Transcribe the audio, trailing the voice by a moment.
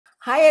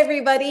Hi,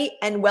 everybody,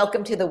 and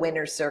welcome to the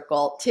Winner's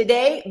Circle.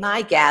 Today,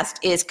 my guest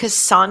is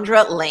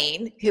Cassandra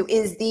Lane, who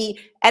is the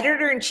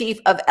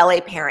editor-in-chief of LA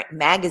Parent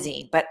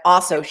Magazine, but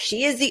also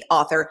she is the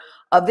author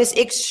of this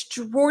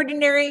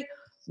extraordinary,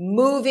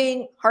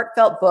 moving,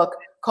 heartfelt book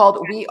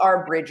called We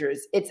Are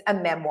Bridgers. It's a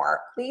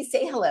memoir. Please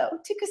say hello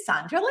to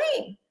Cassandra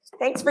Lane.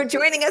 Thanks for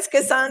joining us,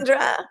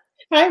 Cassandra.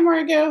 Hi,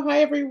 Margot.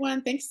 Hi,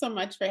 everyone. Thanks so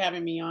much for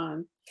having me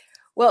on.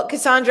 Well,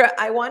 Cassandra,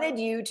 I wanted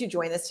you to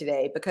join us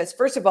today because,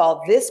 first of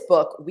all, this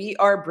book, We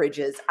Are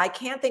Bridges, I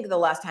can't think of the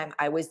last time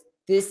I was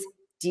this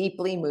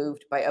deeply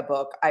moved by a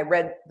book. I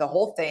read the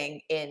whole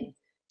thing in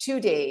 2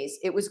 days.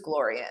 It was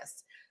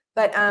glorious.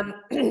 But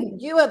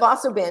you have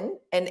also been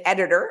an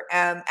editor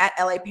at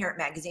LA Parent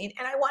Magazine,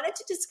 and I wanted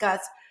to discuss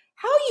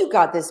how you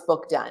got this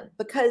book done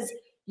because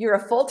you're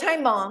a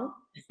full-time mom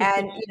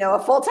and a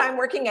full-time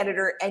working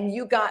editor, and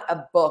you got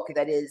a book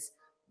that is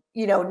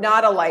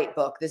not a light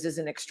book. This is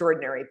an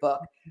extraordinary book.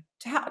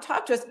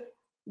 Talk to us.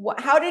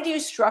 How did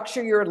you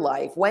structure your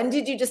life? When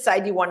did you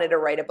decide you wanted to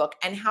write a book?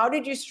 And how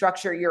did you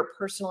structure your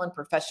personal and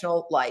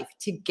professional life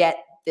to get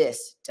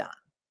this done?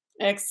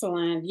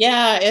 Excellent.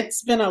 Yeah,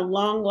 it's been a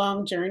long,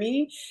 long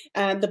journey.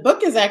 The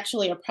book is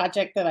actually a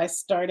project that I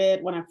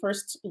started when I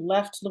first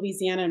left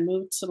Louisiana and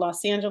moved to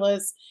Los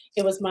Angeles.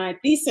 It was my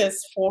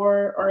thesis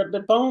or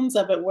the bones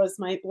of it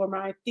were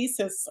my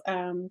thesis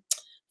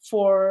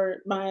for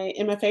my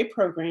MFA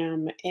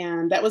program,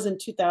 and that was in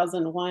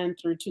 2001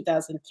 through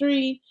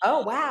 2003.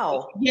 Oh,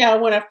 wow. Yeah,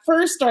 when I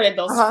first started,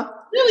 those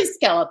really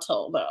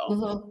skeletal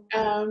though.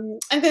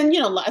 And then,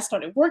 I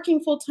started working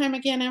full time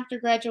again after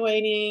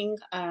graduating.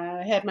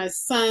 I had my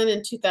son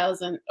in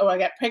 2000. Oh, I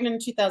got pregnant in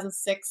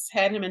 2006,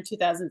 had him in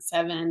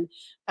 2007,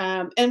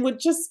 and would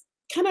just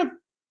kind of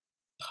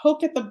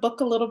poke at the book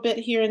a little bit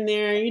here and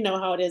there. You know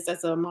how it is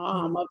as a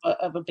mom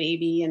of a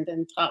baby and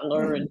then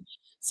toddler. And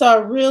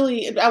so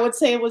I would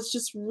say it was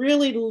just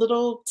really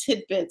little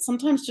tidbits,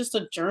 sometimes just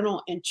a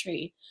journal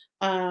entry,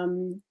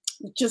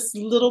 just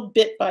little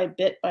bit by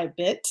bit by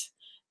bit.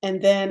 And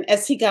then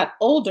as he got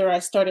older, I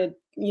started,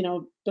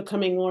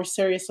 becoming more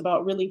serious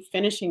about really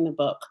finishing the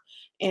book.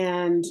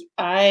 And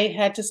I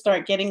had to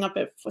start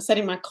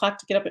setting my clock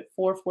to get up at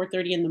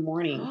 4:30 in the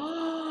morning.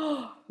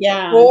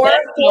 Yeah.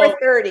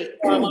 4:30.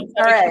 All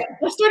right.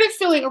 I started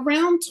feeling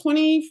around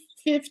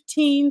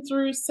 2015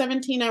 through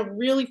 17, I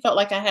really felt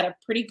like I had a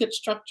pretty good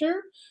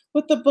structure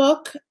with the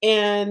book.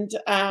 And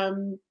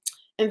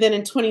then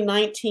in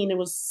 2019, it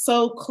was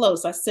so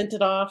close. I sent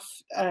it off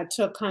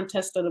to a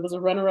contest that it was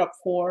a runner-up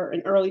for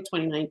in early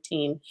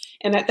 2019.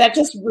 And that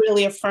just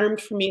really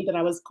affirmed for me that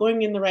I was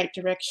going in the right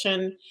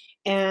direction.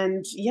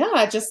 And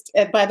yeah,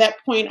 by that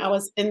point, I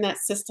was in that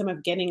system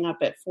of getting up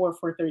at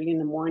 4:30 in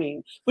the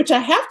morning, which I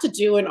have to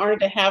do in order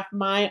to have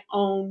my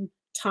own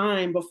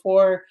time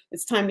before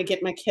it's time to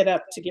get my kid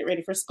up to get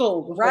ready for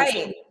school, before it's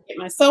time to get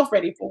myself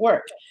ready for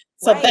work.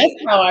 So that's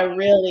how I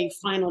really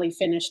finally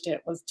finished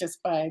it, was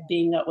just by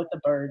being up with the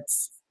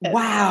birds.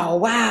 Wow,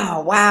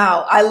 wow,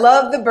 wow. I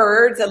love the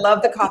birds. I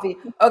love the coffee.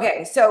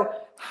 Okay, so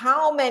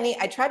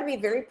I try to be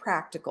very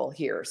practical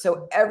here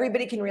so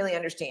everybody can really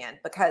understand,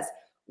 because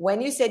when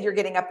you said you're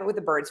getting up with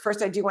the birds,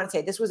 first, I do want to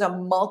say this was a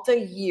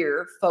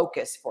multi-year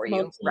focus for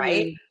you,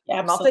 right?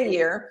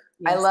 Multi-year.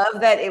 Yes. I love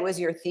that it was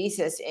your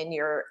thesis in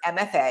your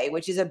MFA,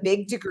 which is a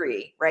big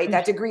degree, right?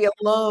 That degree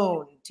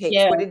alone takes,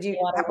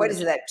 what is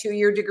it, that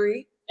 2-year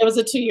degree? It was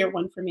a 2-year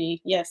one for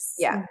me. Yes.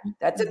 Yeah,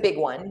 that's a big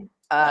one.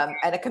 And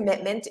a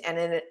commitment and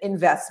an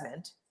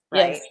investment,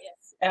 right? Yes,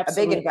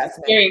 absolutely. A big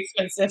investment. Very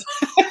expensive.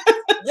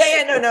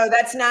 No,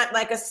 that's not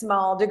like a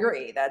small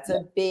degree. That's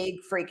a big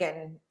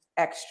freaking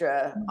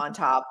extra on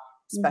top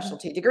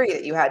specialty degree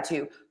that you had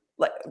to.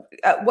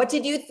 What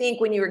did you think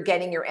when you were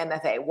getting your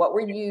MFA? What were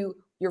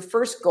your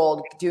first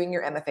goal doing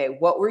your MFA?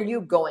 What were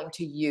you going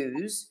to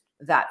use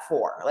that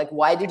for? Like,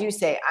 why did you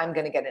say, I'm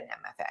going to get an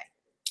MFA?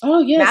 Oh,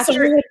 yeah.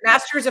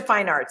 Masters of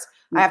Fine Arts.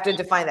 I have to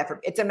define that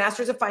it's a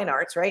Masters of Fine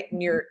Arts, right?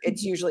 And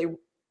it's usually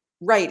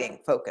writing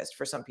focused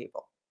for some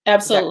people.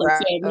 Absolutely.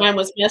 So mine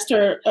was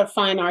Master of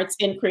Fine Arts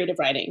in Creative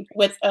Writing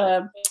with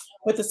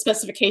a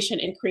specification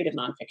in creative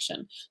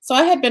nonfiction. So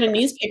I had been a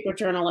newspaper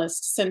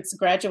journalist since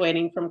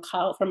graduating from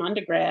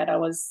undergrad. I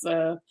was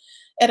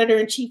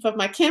editor-in-chief of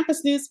my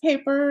campus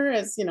newspaper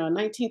as, 20,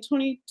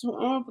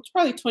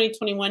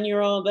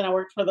 21-year-old. Then I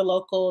worked for the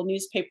local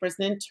newspaper as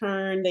an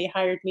intern. They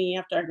hired me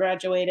after I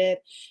graduated.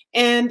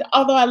 And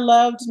although I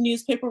loved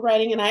newspaper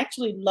writing, and I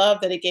actually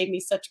loved that it gave me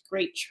such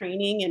great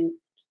training and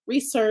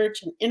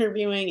research and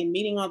interviewing and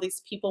meeting all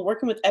these people,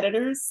 working with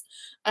editors,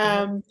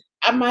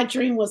 my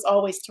dream was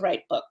always to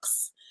write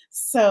books.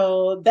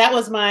 So that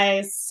was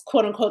my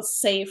quote unquote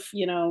safe,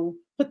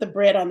 put the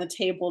bread on the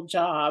table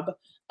job.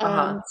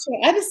 So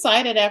I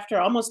decided after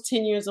almost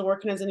 10 years of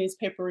working as a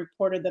newspaper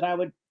reporter that I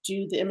would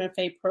do the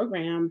MFA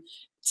program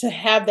to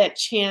have that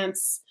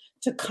chance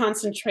to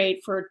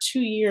concentrate for 2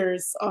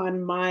 years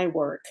on my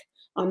work,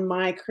 on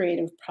my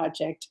creative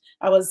project.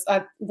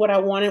 What I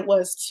wanted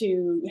was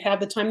to have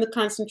the time to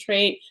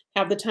concentrate,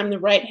 have the time to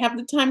write, have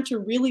the time to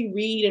really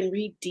read and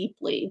read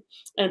deeply,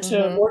 and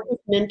to work with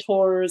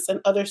mentors and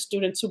other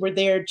students who were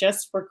there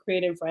just for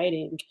creative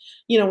writing.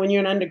 You know, when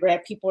you're an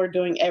undergrad, people are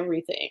doing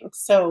everything.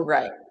 So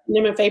right.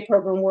 in the MFA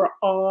program, we're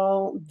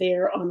all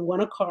there on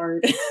one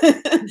accord.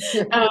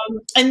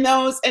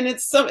 And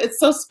it's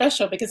so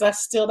special because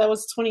that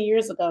was 20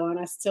 years ago, and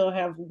I still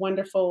have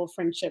wonderful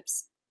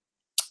friendships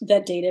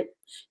that dated,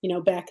 you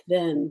know, back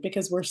then,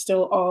 because we're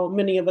still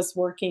many of us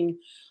working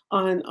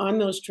on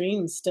those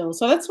dreams still.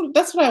 So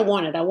that's what I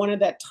wanted. I wanted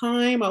that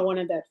time, I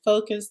wanted that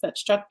focus, that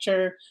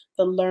structure,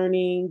 the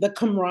learning, the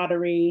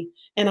camaraderie,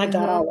 and I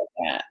got all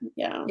of that.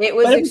 Yeah. It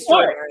was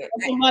extraordinary. It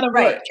was a lot of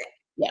work.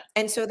 Yeah.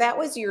 And so that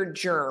was your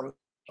germ,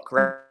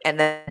 right? And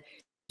then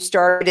you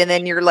started, and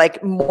then you're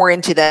like more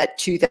into that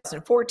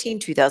 2014,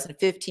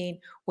 2015,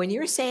 when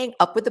you're saying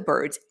Up with the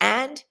Birds,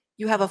 and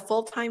you have a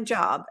full-time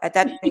job. At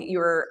that point, you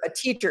were a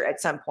teacher at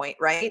some point,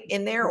 right?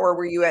 In there, or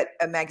were you at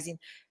a magazine?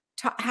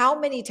 How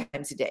many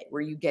times a day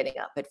were you getting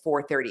up at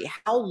 4:30?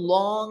 How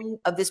long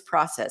of this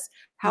process?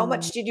 How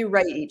much did you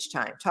write each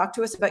time? Talk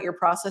to us about your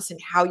process and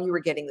how you were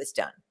getting this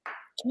done.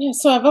 Yeah,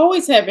 so I've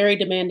always had very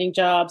demanding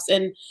jobs,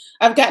 and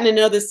I've gotten to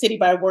know the city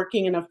by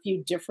working in a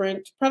few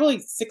different, probably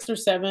 6 or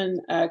 7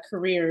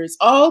 careers,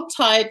 all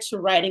tied to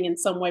writing in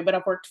some way. But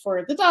I've worked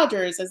for the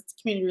Dodgers as the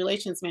community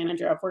relations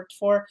manager. I've worked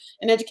for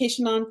an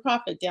education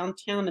nonprofit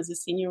downtown as a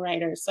senior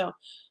writer. So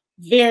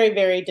very,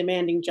 very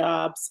demanding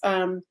jobs.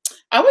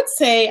 I would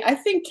say, I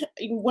think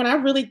when I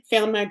really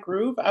found my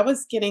groove, I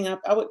was getting up,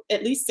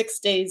 at least 6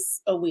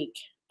 days a week.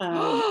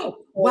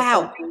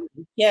 Wow.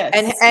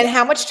 Yes. And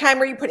how much time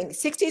were you putting?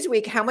 6 days a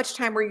week. How much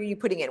time were you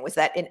putting in? Was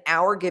that an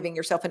hour, giving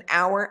yourself an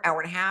hour, hour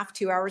and a half,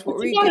 2 hours? What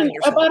were you giving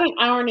yourself? About an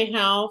hour and a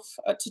half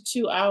to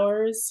 2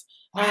 hours.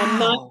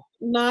 Wow.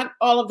 Not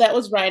all of that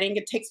was writing.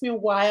 It takes me a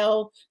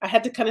while. I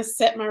had to kind of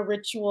set my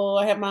ritual.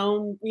 I have my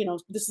own, you know,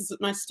 this is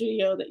my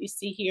studio that you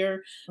see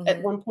here.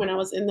 At one point I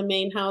was in the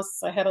main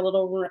house. I had a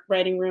little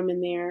writing room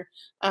in there.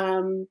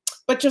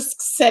 But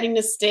just setting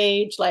the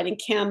stage, lighting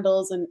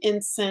candles and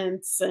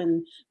incense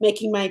and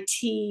making my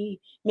tea,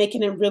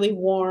 making it really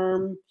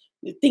warm,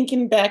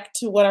 thinking back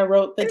to what I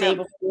wrote the day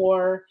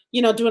before,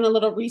 you know, doing a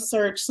little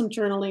research, some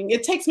journaling.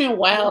 It takes me a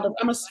while.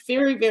 I'm a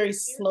very, very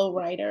slow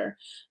writer,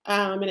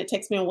 and it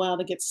takes me a while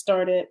to get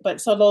started.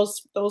 But so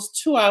those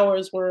 2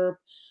 hours were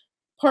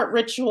part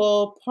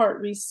ritual,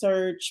 part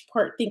research,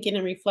 part thinking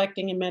and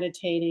reflecting and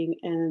meditating,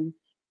 and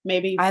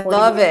maybe I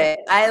love it.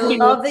 I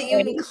love that you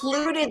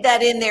included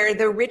that in there.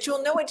 The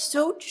ritual. No, it's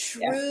so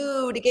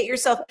true to get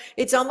yourself.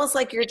 It's almost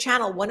like your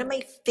channel. One of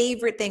my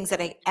favorite things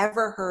that I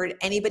ever heard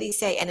anybody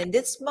say. And in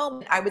this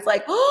moment, I was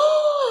like,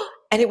 oh,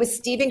 and it was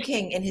Stephen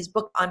King in his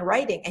book on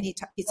writing. And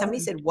somebody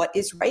said, what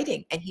is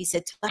writing? And he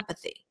said,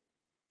 telepathy.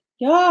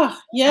 Yeah.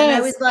 Yes. And I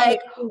was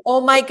like,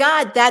 oh my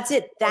God, that's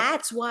it.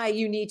 That's why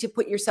you need to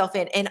put yourself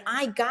in. And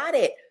I got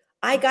it.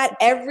 I got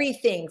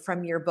everything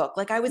from your book.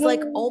 Like, I was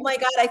like, oh my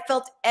God, I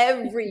felt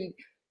every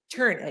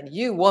turn. And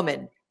you,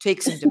 woman,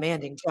 take some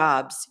demanding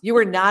jobs. You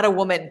are not a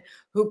woman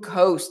who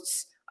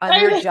coasts on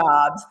your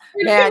jobs.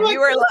 Man, you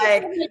were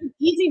like,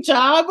 easy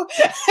job.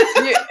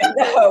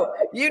 No,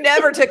 you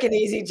never took an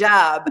easy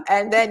job.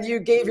 And then you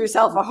gave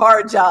yourself a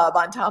hard job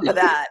on top of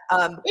that.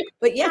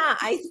 But yeah,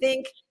 I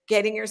think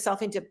getting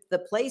yourself into the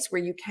place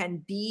where you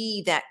can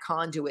be that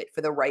conduit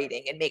for the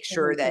writing and make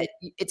sure that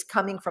it's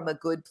coming from a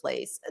good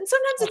place. And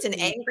sometimes it's an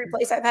angry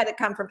place. I've had it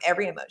come from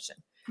every emotion.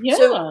 Yeah.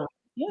 So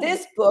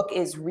this book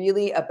is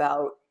really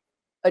about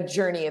a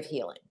journey of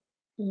healing.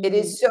 It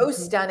is so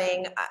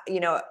stunning.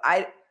 You know,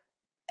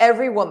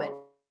 every woman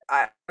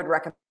I would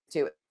recommend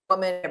to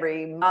woman,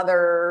 every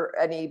mother,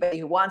 anybody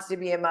who wants to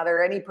be a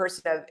mother, any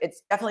person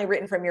it's definitely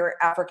written from your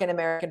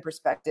African-American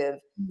perspective,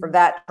 from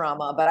that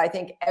trauma. But I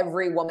think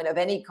every woman of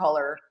any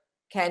color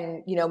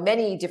can, you know,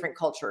 many different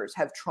cultures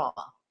have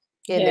trauma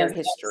in their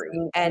history.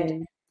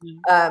 Absolutely.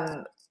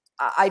 And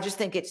I just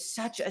think it's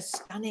such a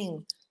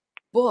stunning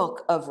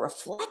book of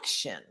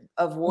reflection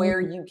of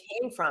where you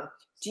came from.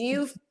 Do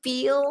you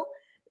feel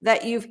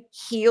that you've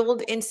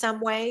healed in some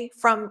way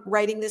from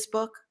writing this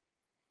book?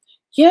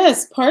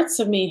 Yes, parts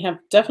of me have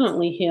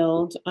definitely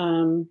healed,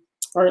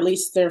 or at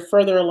least they're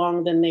further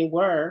along than they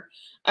were.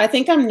 I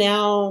think I'm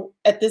now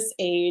at this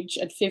age,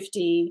 at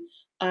 50,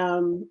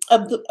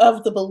 of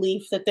the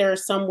belief that there are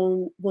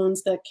some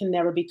wounds that can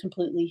never be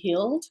completely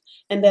healed,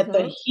 and that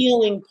the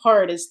healing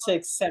part is to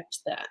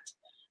accept that.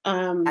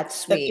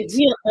 That's sweet.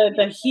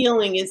 The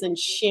healing is in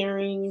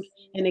sharing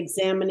and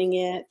examining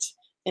it,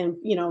 and,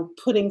 you know,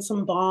 putting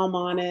some balm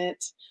on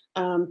it,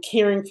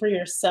 caring for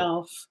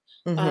yourself.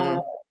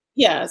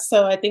 Yeah,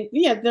 so I think,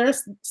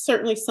 there's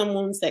certainly some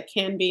wounds that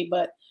can be,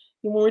 but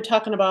when we're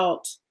talking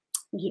about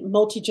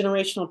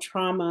multi-generational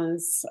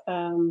traumas,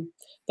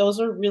 those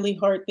are really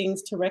hard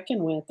things to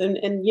reckon with.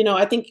 And you know,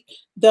 I think,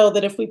 though,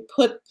 that if we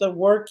put the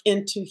work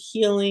into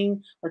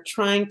healing or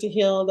trying to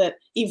heal, that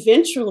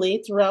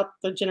eventually throughout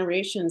the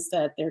generations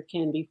that there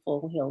can be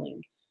full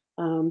healing.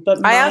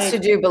 But I also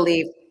do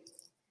believe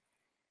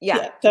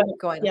Yeah,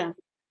 going. Yeah.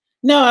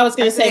 No, I was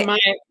going to say saying,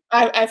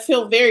 I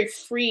feel very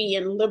free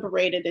and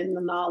liberated in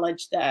the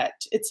knowledge that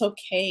it's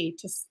okay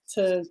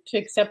to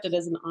accept it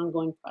as an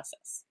ongoing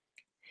process.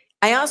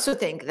 I also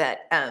think that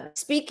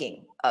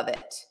speaking of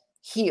it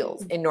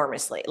heals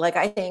enormously. Like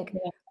I think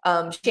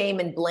shame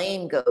and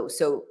blame go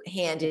so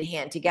hand in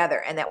hand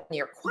together, and that when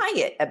you're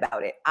quiet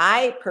about it,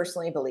 I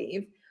personally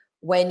believe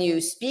when you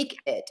speak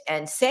it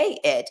and say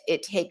it,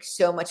 it takes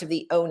so much of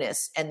the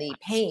onus and the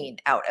pain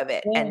out of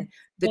it. Yeah, And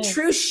the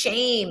true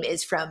shame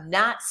is from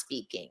not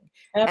speaking.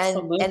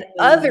 absolutely. And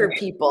other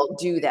people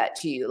do that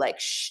to you, like,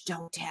 shh,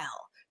 don't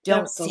tell,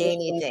 don't say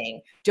Absolutely.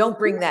 anything, don't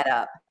bring that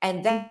up.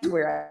 And that's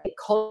where I think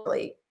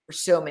culturally, for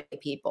so many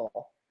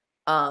people,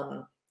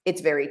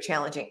 it's very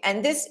challenging.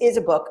 And this is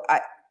a book.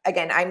 I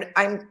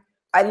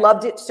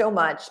loved it so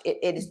much.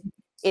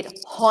 It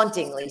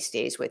hauntingly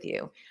stays with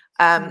you.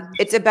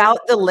 It's about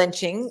the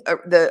lynching.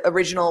 The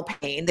original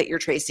pain that you're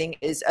tracing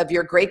is of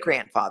your great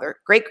grandfather,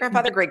 great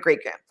grandfather.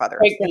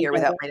 Here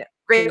without my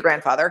great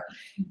grandfather,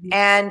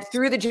 and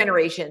through the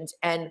generations.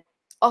 And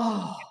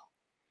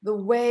the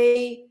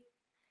way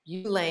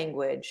you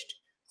languaged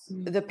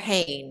the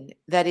pain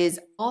that is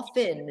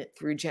often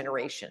through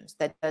generations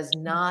that does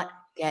not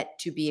get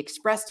to be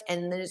expressed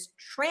and then is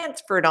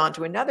transferred on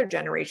to another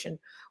generation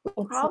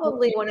was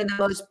probably one of the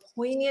most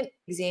poignant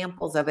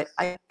examples of it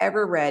I've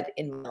ever read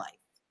in my life.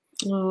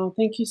 Oh,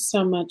 thank you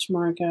so much,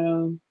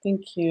 Margot.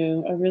 Thank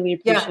you. I really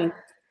appreciate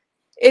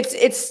it.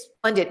 It's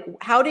splendid.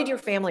 How did your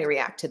family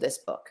react to this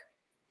book?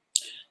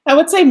 I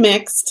would say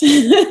mixed.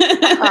 I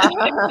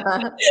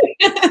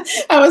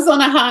was on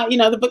a high,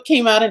 the book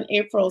came out in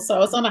April, so I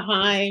was on a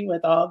high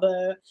with all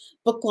the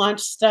book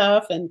launch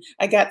stuff, and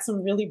I got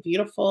some really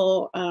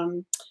beautiful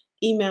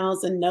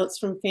emails and notes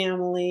from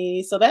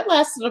family. So that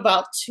lasted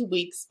about 2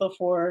 weeks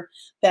before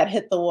that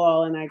hit the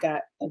wall, and I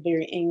got a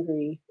very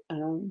angry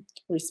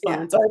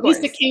response. Or at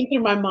least it came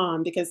through my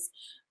mom, because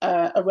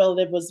a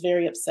relative was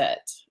very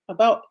upset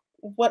about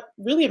what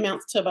really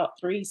amounts to about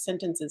 3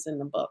 sentences in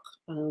the book.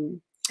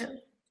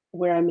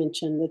 Where I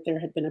mentioned that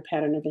there had been a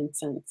pattern of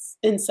incest.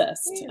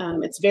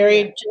 It's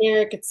very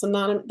generic. It's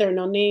anonymous. There are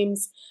no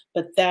names,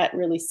 but that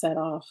really set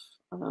off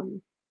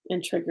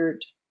and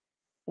triggered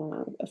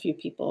a few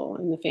people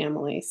in the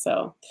family.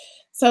 So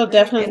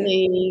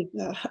definitely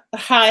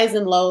highs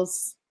and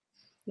lows.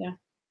 Yeah.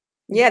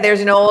 Yeah, there's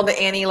an old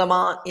Annie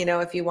Lamont,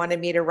 if you wanted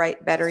me to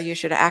write better, you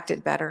should have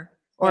acted better.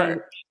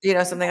 Or,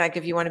 something like,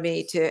 if you wanted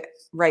me to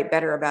write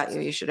better about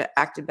you, you should have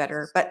acted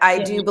better. But I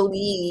do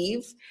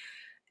believe,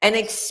 and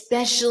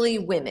especially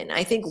women,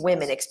 I think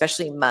women,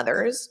 especially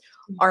mothers,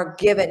 are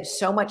given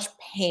so much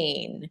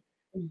pain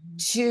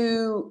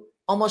to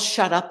almost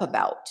shut up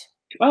about.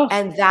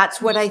 And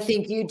that's what I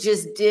think you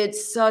just did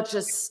such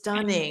a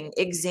stunning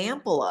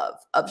example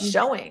of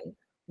showing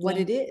what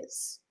it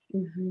is.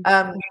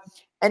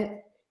 And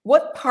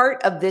what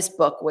part of this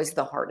book was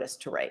the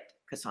hardest to write,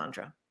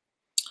 Cassandra?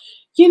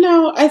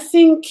 I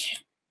think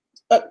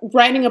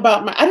writing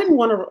about I didn't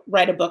want to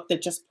write a book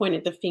that just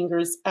pointed the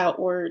fingers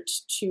outward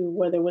to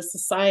whether it was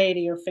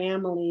society or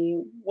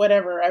family,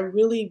 whatever. I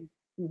really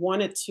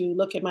wanted to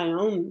look at my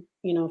own,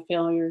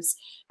 failures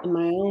and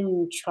my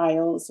own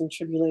trials and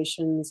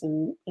tribulations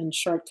and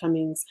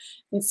shortcomings.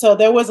 And so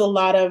there was a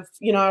lot of,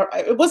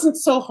 it wasn't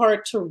so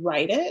hard to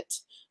write it.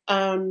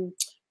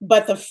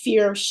 But the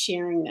fear of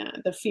sharing that,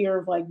 the fear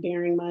of like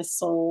bearing my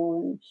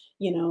soul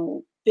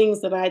and,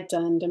 things that I'd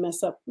done to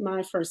mess up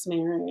my first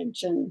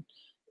marriage and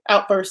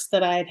outbursts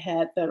that I'd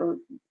had that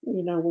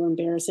were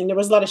embarrassing. There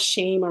was a lot of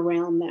shame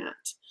around that.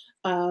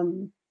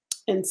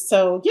 And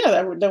so,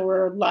 there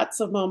were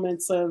lots of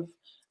moments of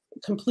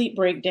complete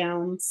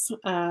breakdowns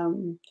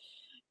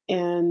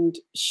and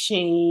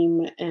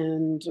shame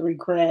and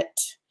regret.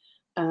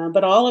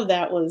 But all of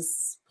that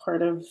was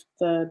part of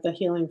the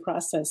healing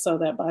process, so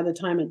that by the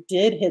time it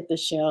did hit the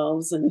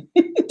shelves and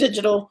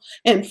digital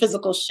and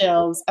physical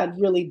shelves,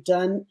 I'd really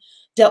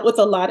dealt with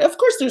a lot. Of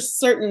course, there's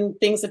certain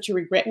things that you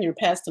regret in your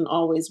past and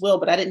always will,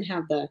 but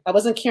I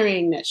wasn't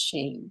carrying that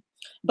shame.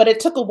 But it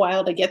took a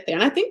while to get there.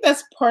 And I think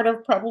that's part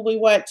of probably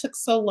why it took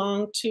so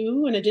long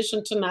too, in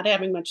addition to not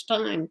having much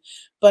time.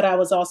 But I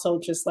was also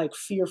just like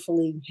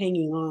fearfully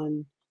hanging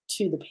on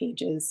to the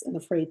pages and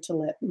afraid to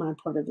let my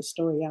part of the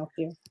story out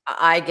there.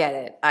 I get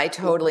it. I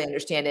totally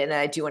understand it. And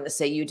I do want to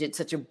say you did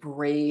such a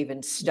brave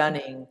and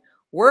stunning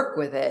work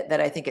with it that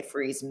I think it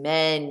frees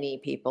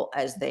many people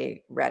as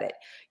they read it.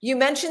 You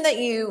mentioned that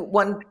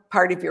one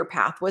part of your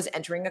path was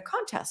entering a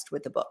contest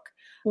with the book.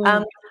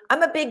 I'm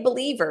a big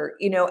believer,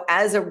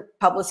 as a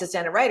publicist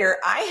and a writer,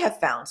 I have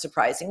found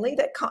surprisingly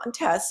that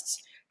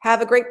contests have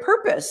a great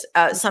purpose.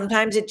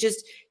 Sometimes it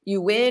just,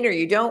 you win or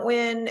you don't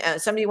win.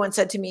 Somebody once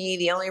said to me,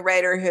 the only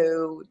writer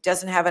who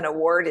doesn't have an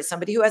award is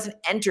somebody who hasn't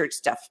entered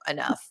stuff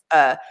enough.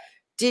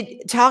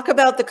 Talk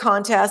about the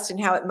contest and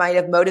how it might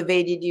have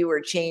motivated you or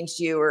changed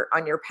you or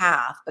on your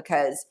path,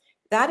 because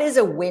that is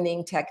a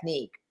winning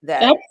technique.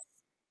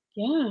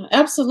 Yeah,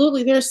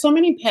 absolutely. There's so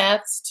many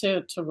paths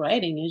to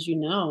writing, as you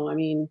know. I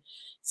mean,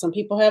 Some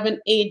people have an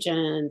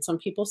agent, some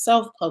people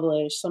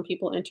self-publish, some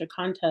people enter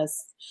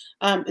contests.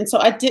 And so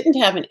I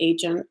didn't have an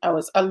agent.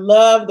 I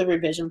love the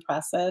revision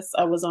process.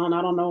 I was on,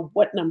 I don't know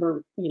what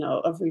number,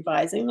 of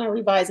revising. I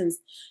revise in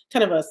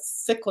kind of a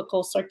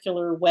cyclical,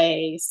 circular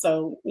way.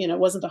 So, it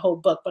wasn't the whole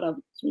book, but I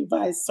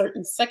revised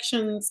certain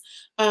sections.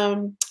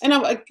 And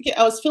I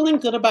was feeling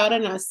good about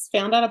it. And I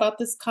found out about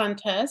this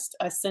contest.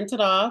 I sent it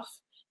off,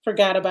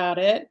 forgot about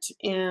it,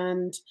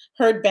 and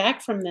heard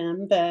back from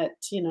them that,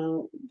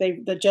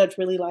 the judge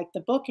really liked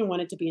the book and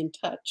wanted to be in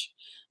touch.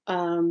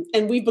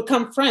 And we've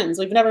become friends.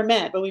 We've never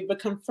met, but we've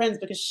become friends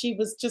because she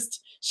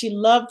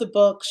loved the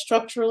book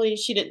structurally.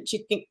 She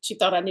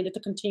thought I needed to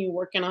continue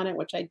working on it,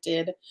 which I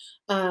did.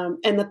 And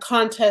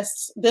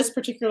this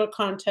particular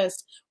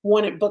contest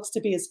wanted books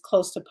to be as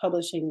close to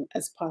publishing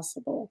as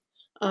possible.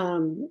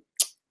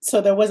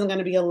 So there wasn't going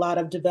to be a lot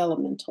of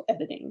developmental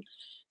editing.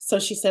 So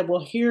she said,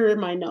 well, here are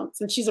my notes.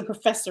 And she's a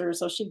professor,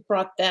 so she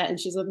brought that, and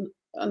she's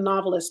a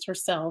novelist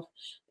herself.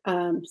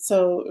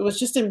 So it was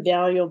just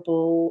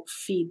invaluable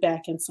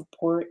feedback and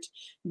support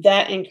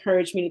that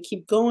encouraged me to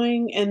keep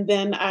going. And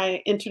then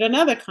I entered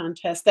another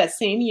contest that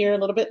same year, a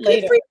little bit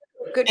later.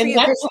 Good for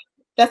you.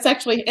 That's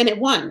actually, and it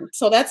won.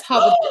 So that's how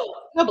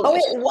the book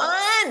published. Oh, it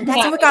won.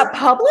 That's how it got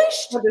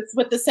published?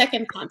 With the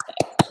second contest.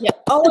 Yeah.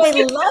 Oh, I love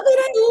it.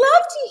 I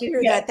love to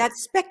hear that.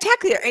 That's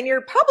spectacular. And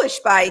you're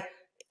published by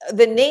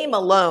the name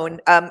alone.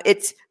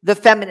 It's the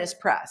Feminist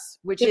Press,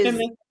 which is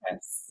Feminist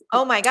Press.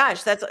 Oh my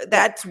gosh,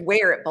 that's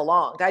where it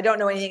belonged. I don't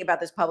know anything about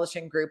this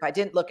publishing group. I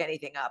didn't look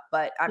anything up,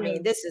 but I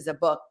mean, this is a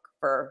book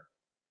for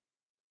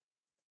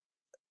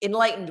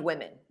enlightened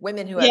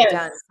women who have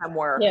done some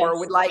work or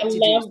would like to do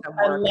some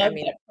work. I love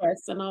that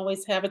press and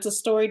always have. It's a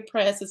storied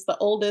press. It's the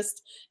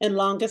oldest and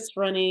longest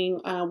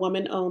running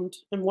woman-owned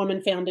and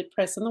woman-founded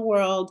press in the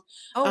world.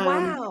 Oh,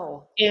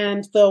 wow.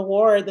 And the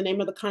award, the name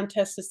of the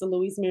contest is the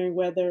Louise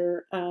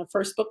Meriwether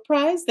First Book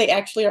Prize. They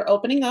actually are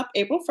opening up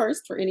April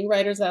 1st for any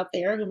writers out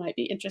there who might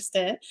be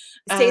interested.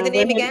 Say the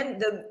name again,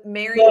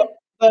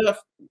 the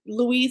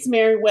Louise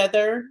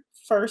Meriwether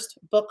First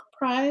Book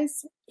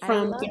Prize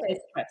from the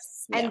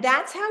press. Yeah. And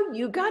that's how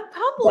you got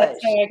published.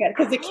 That's how I got,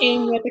 because it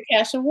came with a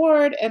cash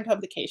award and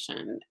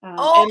publication.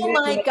 Oh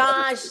my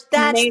gosh,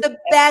 that's the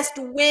best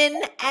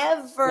win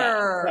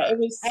ever. Yeah, it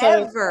was so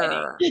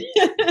ever.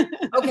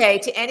 Okay,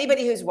 to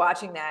anybody who's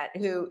watching that,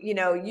 who,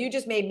 you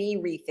just made me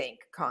rethink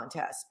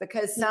contests,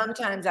 because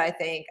sometimes I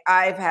think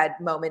I've had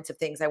moments of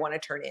things I want to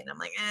turn in. I'm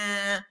like,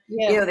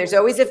 there's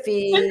always a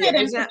fee. Forget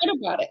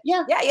about it.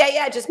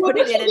 Yeah. Just put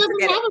it in and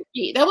forget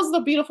it. That was the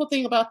beautiful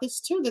thing about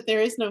this too, that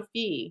there is no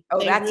fee.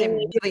 Oh, that's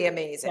really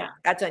amazing. Yeah.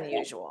 That's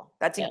unusual.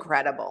 That's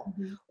incredible.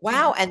 Mm-hmm.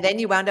 Wow. And then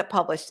you wound up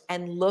published,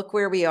 and look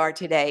where we are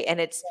today. And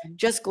it's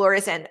just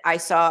glorious. And I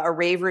saw a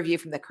rave review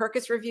from the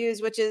Kirkus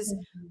Reviews, which is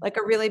like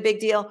a really big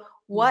deal.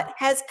 What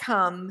has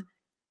come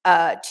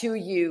to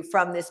you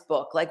from this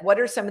book? Like, what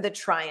are some of the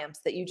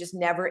triumphs that you just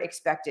never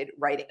expected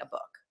writing a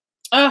book?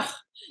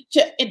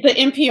 The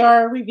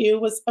NPR review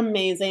was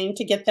amazing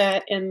to get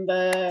that in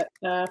the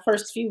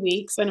first few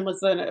weeks. And it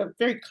was a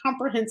very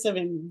comprehensive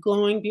and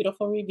glowing,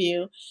 beautiful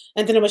review.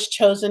 And then it was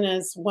chosen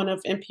as one of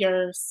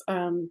NPR's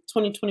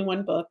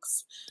 2021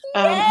 books.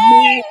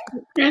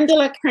 Creme de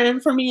la creme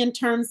for me in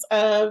terms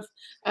of,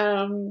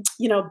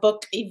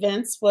 book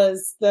events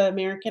was the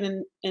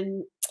American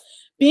and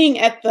being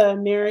at the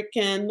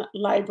American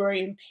Library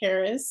in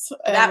Paris.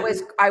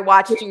 I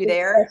watched you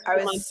there.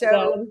 I was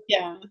so,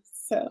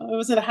 So it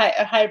was a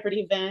hybrid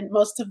event.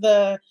 Most of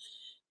the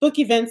book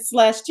events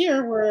last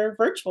year were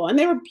virtual, and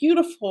they were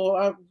beautiful.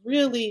 I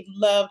really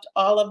loved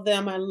all of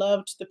them. I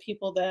loved the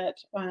people that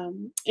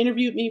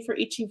interviewed me for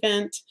each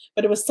event,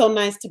 but it was so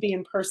nice to be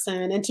in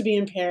person and to be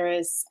in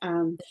Paris.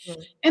 And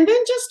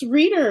then just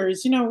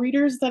readers,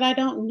 readers that I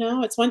don't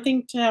know. It's one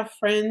thing to have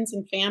friends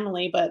and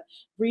family, but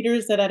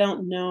readers that I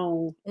don't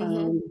know.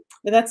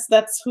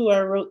 That's who I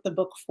wrote the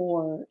book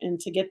for, and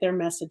to get their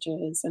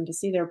messages and to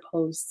see their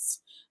posts.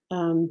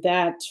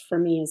 That for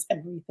me is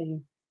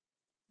everything.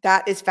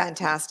 That is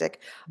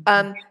fantastic.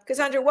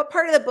 Cassandra, what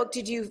part of the book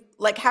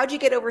how'd you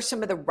get over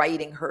some of the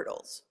writing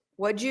hurdles?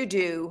 What'd you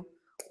do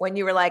when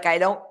you were like, I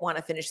don't want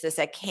to finish this.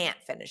 I can't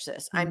finish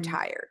this. I'm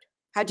tired.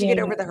 How'd you get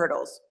over the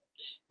hurdles?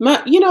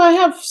 I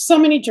have so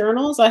many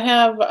journals. I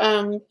have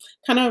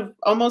kind of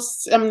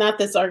almost, I'm not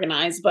this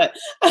organized, but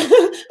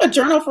a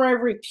journal for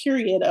every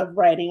period of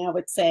writing, I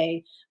would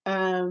say.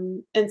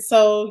 And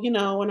so,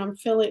 when I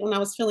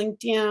was feeling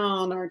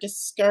down or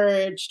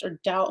discouraged or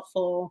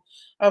doubtful,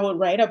 I would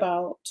write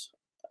about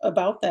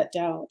that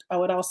doubt. I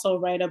would also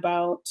write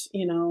about,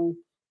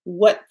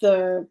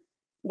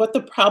 what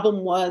the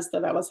problem was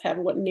that I was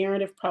having, what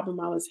narrative problem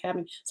I was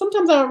having.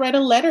 Sometimes I would write a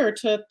letter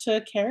to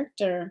a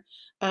character.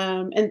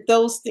 And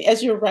those,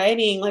 as you're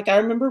writing, like I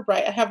remember,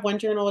 I have one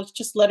journal, it's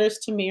just letters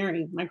to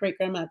Mary, my great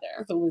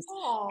grandmother, who was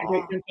my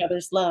great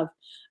grandfather's love.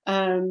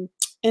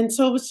 And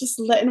so it was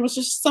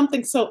just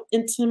something so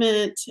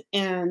intimate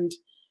and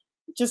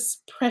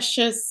just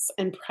precious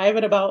and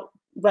private about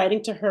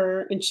writing to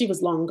her, and she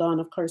was long gone,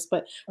 of course,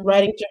 but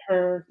writing to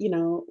her,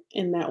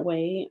 in that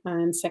way,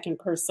 in second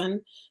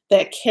person,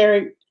 that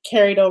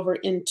carried over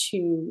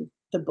into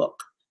the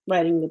book,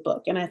 writing the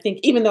book. And I think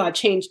even though I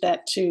changed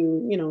that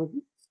to,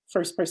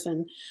 first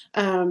person,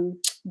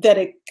 that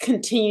it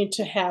continued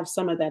to have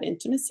some of that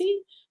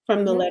intimacy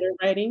from the letter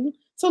writing.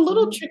 So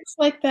little tricks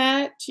like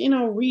that,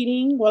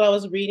 reading. While I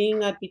was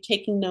reading, I'd be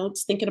taking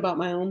notes, thinking about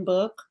my own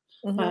book.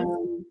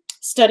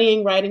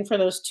 Studying writing for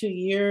those 2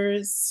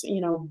 years,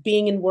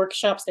 being in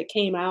workshops that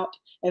came out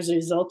as a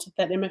result of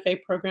that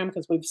MFA program,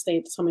 because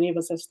so many of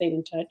us have stayed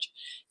in touch,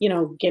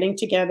 getting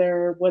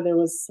together, whether it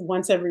was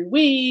once every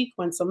week,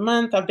 once a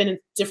month. I've been in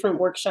different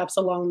workshops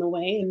along the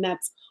way, and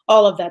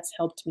all of that's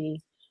helped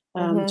me.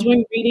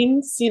 Doing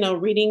readings,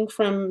 reading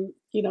from,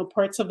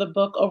 parts of the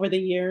book over the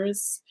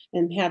years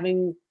and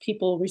having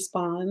people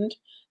respond,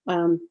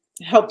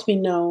 helped me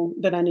know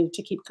that I needed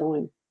to keep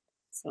going.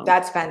 So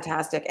that's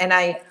fantastic. And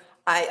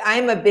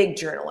I'm a big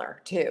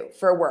journaler too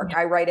for work.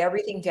 I write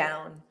everything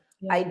down.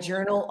 I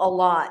journal a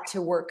lot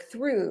to work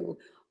through.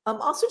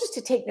 Also just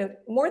to take note,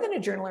 more than a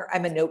journaler,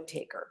 I'm a note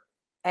taker.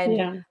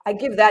 And I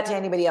give that to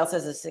anybody else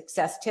as a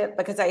success tip,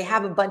 because I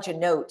have a bunch of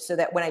notes so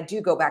that when I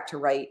do go back to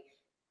write,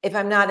 if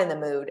I'm not in the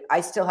mood,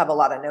 I still have a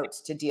lot of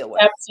notes to deal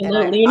with.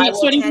 Absolutely. And I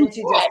will tend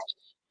to just,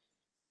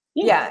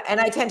 and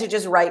I tend to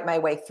just write my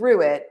way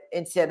through it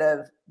instead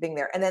of being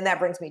there. And then that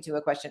brings me to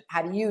a question.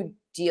 How do you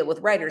deal with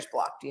writer's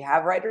block? Do you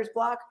have writer's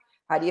block?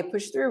 How do you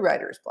push through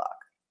writer's block?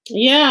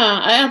 Yeah,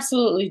 I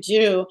absolutely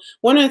do.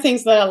 One of the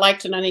things that I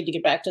liked, and I need to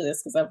get back to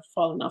this because I've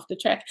fallen off the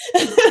track.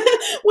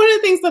 One of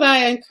the things that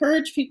I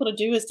encourage people to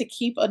do is to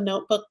keep a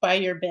notebook by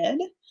your bed.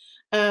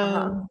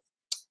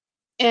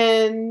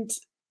 And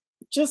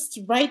just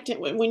write it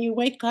when you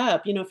wake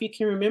up, if you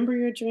can remember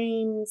your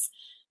dreams,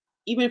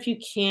 even if you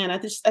can, I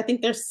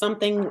think there's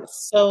something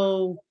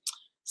so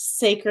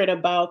sacred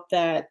about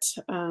that,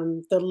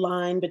 the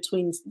line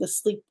between the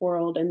sleep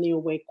world and the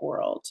awake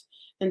world.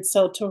 And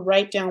so to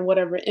write down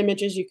whatever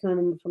images you can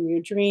remember from your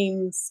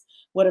dreams,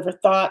 whatever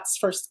thoughts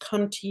first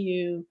come to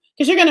you,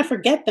 because you're going to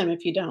forget them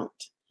if you don't.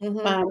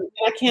 I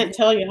can't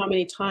tell you how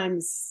many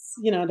times,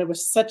 there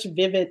was such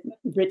vivid,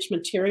 rich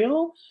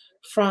material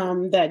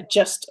from that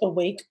just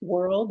awake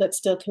world that's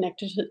still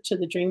connected to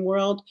the dream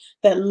world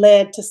that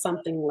led to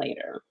something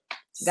later.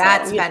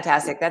 That's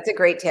fantastic. That's a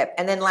great tip.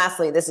 And then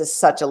lastly, this is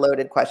such a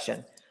loaded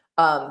question,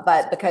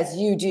 but because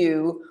you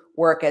do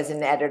work as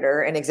an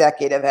editor, an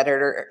executive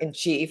editor in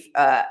chief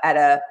at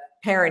a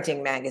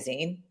parenting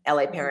magazine,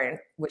 LA Parent,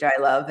 which I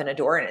love and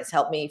adore, and has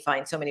helped me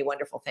find so many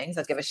wonderful things.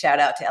 I'll give a shout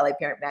out to LA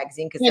Parent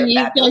magazine because they're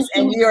fabulous.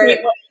 And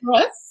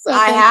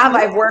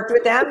I've worked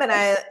with them and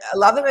I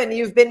love them. And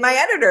you've been my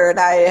editor, and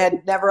I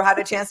had never had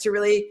a chance to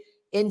really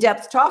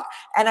in-depth talk.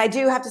 And I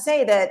do have to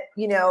say that,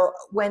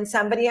 when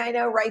somebody I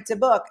know writes a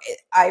book,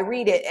 I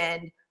read it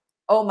and,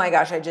 oh my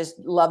gosh, I just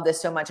love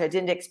this so much. I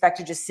didn't expect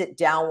to just sit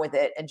down with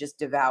it and just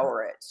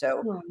devour it.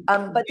 So,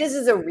 but this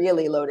is a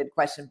really loaded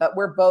question, but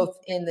we're both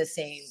in the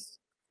same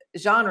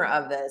genre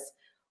of this.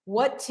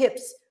 What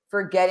tips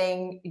for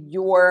getting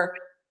your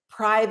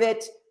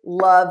private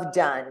love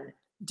done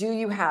do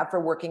you have for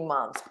working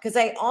moms? Because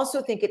I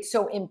also think it's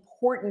so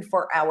important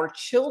for our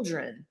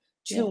children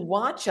to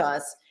watch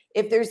us.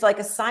 If there's like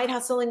a side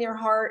hustle in your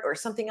heart or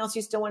something else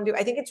you still want to do,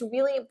 I think it's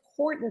really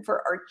important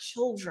for our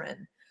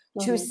children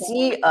to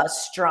see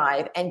us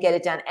strive and get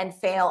it done and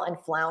fail and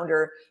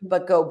flounder,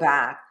 but go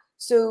back.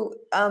 So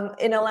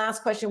in a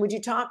last question, would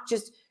you talk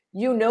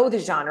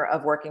the genre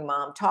of working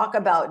mom, talk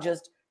about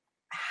just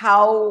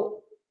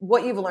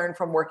what you've learned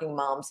from working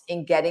moms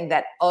in getting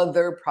that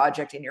other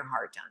project in your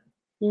heart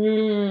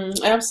done?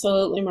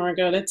 Absolutely,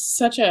 Margot.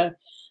 It's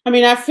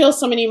I feel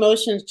so many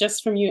emotions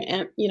just from you,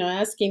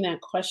 asking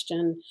that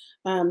question.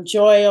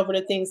 Joy over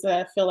the things that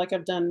I feel like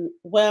I've done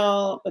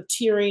well, but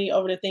teary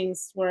over the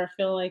things where I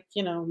feel like,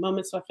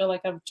 moments where I feel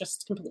like I've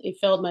just completely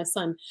failed my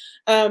son.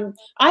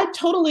 I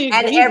totally agree.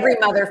 And every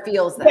mother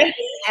feels that.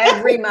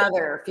 Every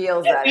mother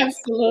feels that.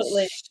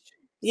 Absolutely.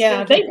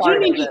 Yeah, they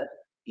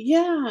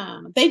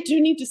do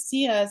need to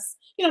see us,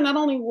 not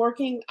only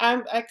working.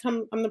 I'm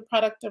the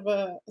product of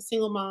a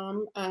single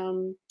mom.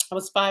 I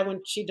was 5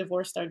 when she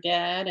divorced our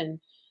dad, and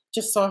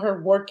just saw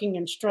her working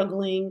and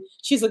struggling.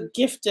 She's a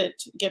gifted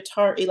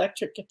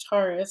electric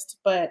guitarist,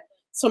 but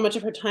so much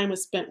of her time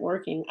was spent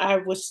working. I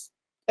was,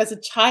 as a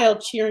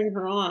child, cheering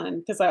her on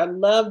because I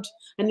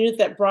knew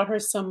that brought her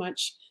so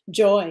much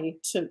joy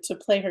to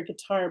play her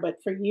guitar.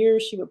 But for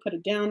years, she would put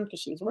it down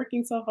because she was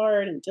working so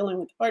hard and dealing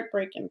with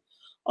heartbreak and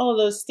all of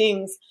those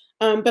things.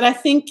 But I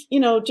think,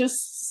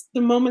 just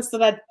the moments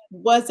that I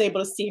was able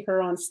to see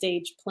her on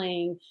stage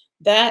playing,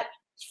 that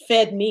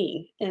fed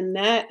me, and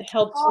that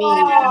helped me.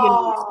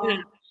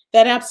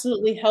 That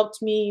absolutely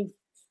helped me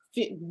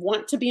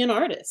want to be an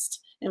artist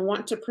and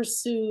want to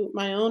pursue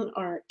my own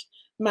art.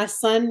 My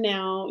son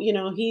now,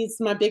 he's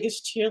my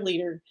biggest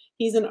cheerleader.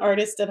 He's an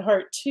artist at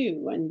heart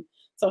too, and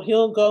so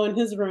he'll go in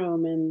his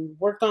room and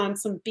work on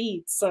some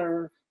beats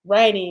or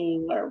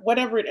writing or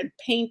whatever,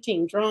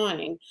 painting,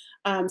 drawing.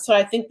 So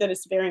I think that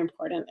it's very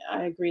important.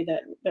 I agree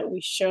that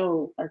we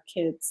show our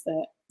kids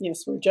that,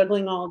 yes, we're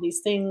juggling all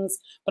these things,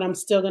 but I'm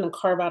still going to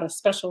carve out a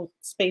special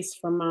space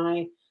for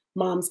my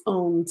mom's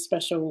own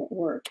special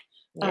work.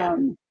 Yeah.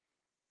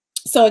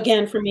 So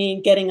again, for me,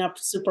 getting up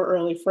super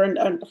early, for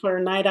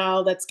a night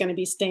owl, that's going to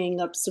be staying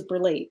up super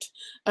late.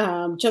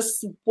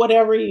 Just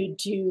whatever you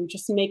do,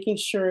 just making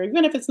sure,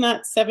 even if it's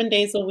not 7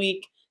 days a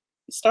week,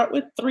 start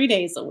with 3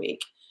 days a week,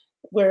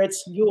 where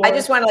it's your. I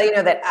just want to let you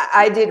know that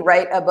I did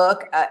write a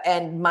book,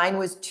 and mine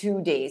was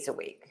 2 days a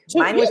week.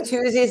 Mine was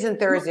Tuesdays and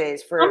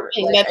Thursdays for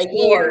like a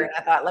year, and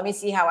I thought, let me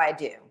see how I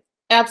do.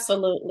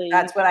 Absolutely,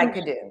 that's what I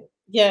could do.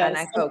 Yes. And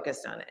I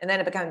focused on it. And then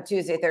it became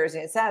Tuesday,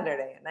 Thursday, and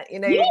Saturday. And that, you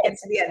know, you get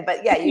to the end.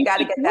 But yeah, you got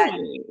to get that.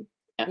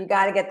 You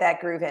got to get that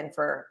groove in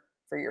for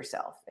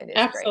yourself. It is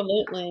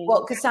absolutely great.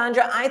 Well,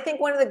 Cassandra, I think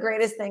one of the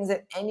greatest things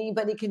that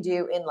anybody can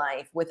do in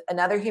life with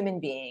another human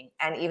being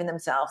and even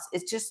themselves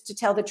is just to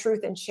tell the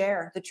truth and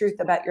share the truth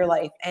about your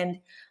life. And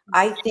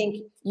I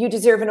think you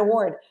deserve an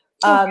award.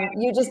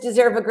 You just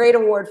deserve a great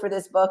award for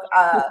this book.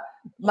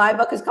 My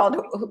book is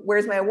called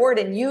Where's My Award?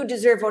 And you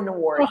deserve an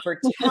award for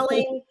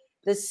telling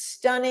the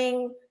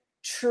stunning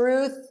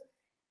truth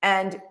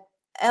and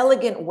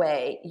elegant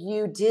way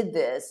you did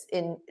this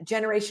in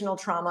generational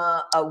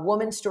trauma, a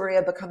woman's story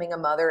of becoming a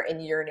mother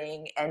and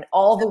yearning, and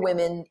all the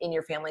women in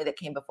your family that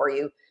came before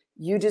you.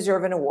 You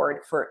deserve an award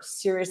for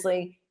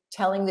seriously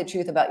telling the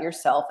truth about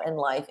yourself and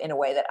life in a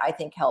way that I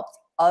think helps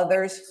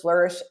others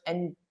flourish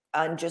and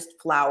just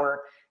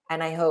flower.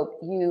 And I hope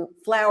you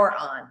flower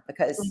on,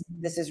 because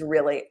this is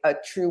really a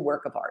true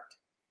work of art.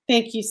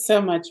 Thank you so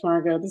much,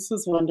 Margot. This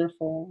was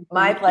wonderful.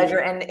 My pleasure.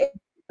 And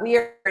we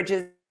are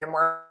Bridges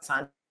Memoir.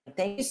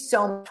 Thank you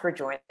so much for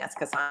joining us,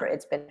 Cassandra.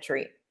 It's been a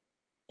treat.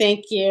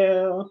 Thank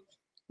you.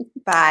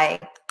 Bye.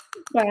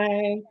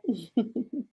 Bye.